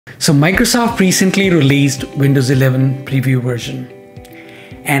So Microsoft recently released Windows 11 preview version,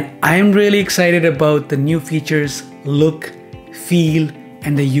 and I'm really excited about the new features, look, feel,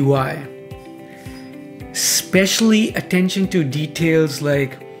 and the UI. Especially attention to details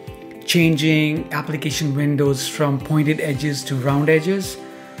like changing application windows from pointed edges to round edges.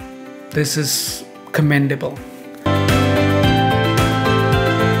 This is commendable.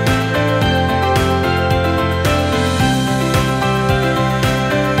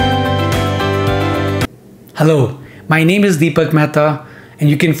 Hello, my name is Deepak Mehta, and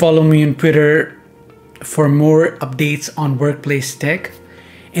you can follow me on Twitter for more updates on workplace tech.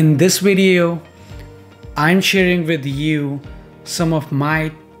 In this video, I'm sharing with you some of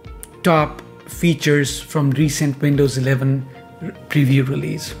my top features from recent Windows 11 preview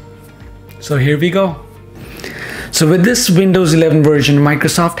release. So here we go. So with this Windows 11 version,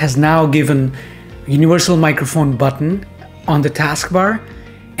 Microsoft has now given universal microphone button on the taskbar,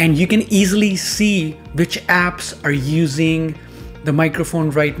 and you can easily see which apps are using the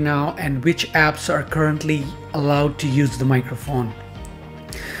microphone right now and which apps are currently allowed to use the microphone.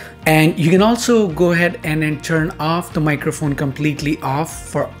 And you can also go ahead and then turn off the microphone completely off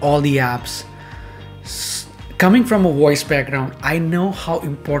for all the apps. Coming from a voice background, I know how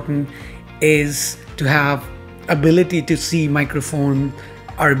important is to have ability to see microphone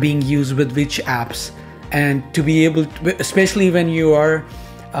are being used with which apps, and to be able to, especially when you are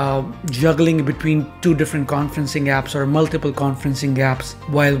juggling between two different conferencing apps or multiple conferencing apps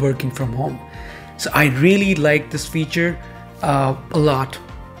while working from home. So I really like this feature a lot.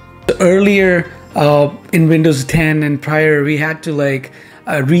 Earlier in Windows 10 and prior, we had to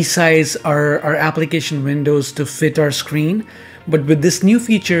resize our application windows to fit our screen. But with this new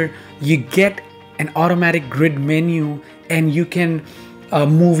feature, you get an automatic grid menu, and you can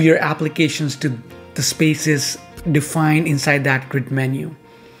move your applications to the spaces defined inside that grid menu.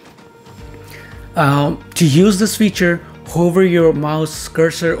 To use this feature, hover your mouse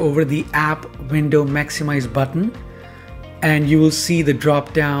cursor over the app window maximize button, and you will see the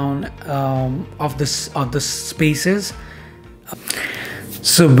drop down of the spaces.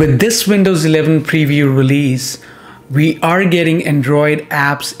 So with this Windows 11 preview release, we are getting Android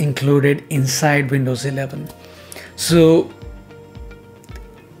apps included inside Windows 11. So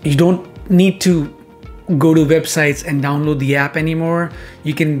you don't need to go to websites and download the app anymore.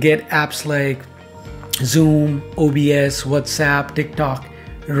 You can get apps like Zoom, OBS, WhatsApp, TikTok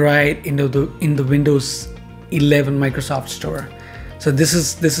right in the Windows 11 Microsoft Store. So this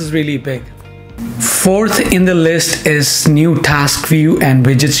is really big. Fourth in the list is new Task View and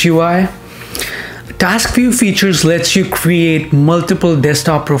Widgets UI. Task View features lets you create multiple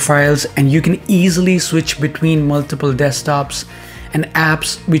desktop profiles, and you can easily switch between multiple desktops and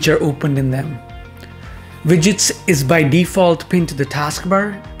apps which are opened in them. Widgets is by default pinned to the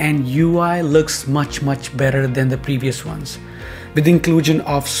taskbar, and UI looks much better than the previous ones, with inclusion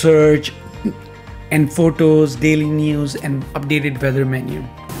of search and photos, daily news, and updated weather menu.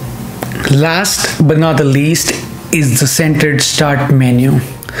 Last but not the least is the centered start menu.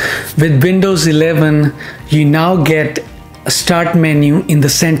 With Windows 11, you now get a start menu in the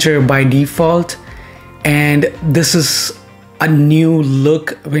center by default, and this is a new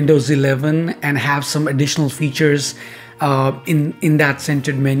look Windows 11 and have some additional features in that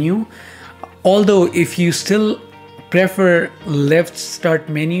centered menu. Although if you still prefer left start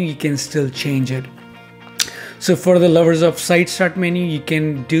menu, you can still change it. So for the lovers of side start menu, you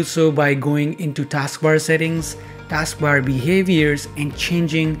can do so by going into taskbar settings, taskbar behaviors, and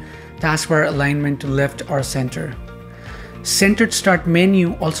changing taskbar alignment to left or center. Centered start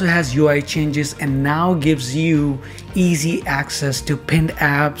menu also has UI changes and now gives you easy access to pinned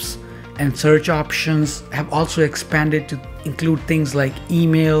apps, and search options have also expanded to include things like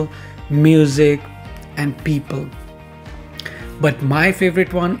email, music, and people. But my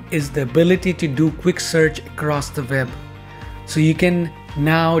favorite one is the ability to do quick search across the web. So you can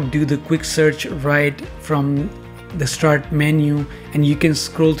now do the quick search right from the start menu, and you can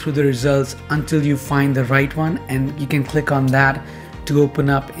scroll through the results until you find the right one, and you can click on that to open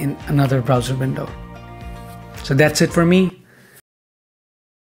up in another browser window. So that's it for me.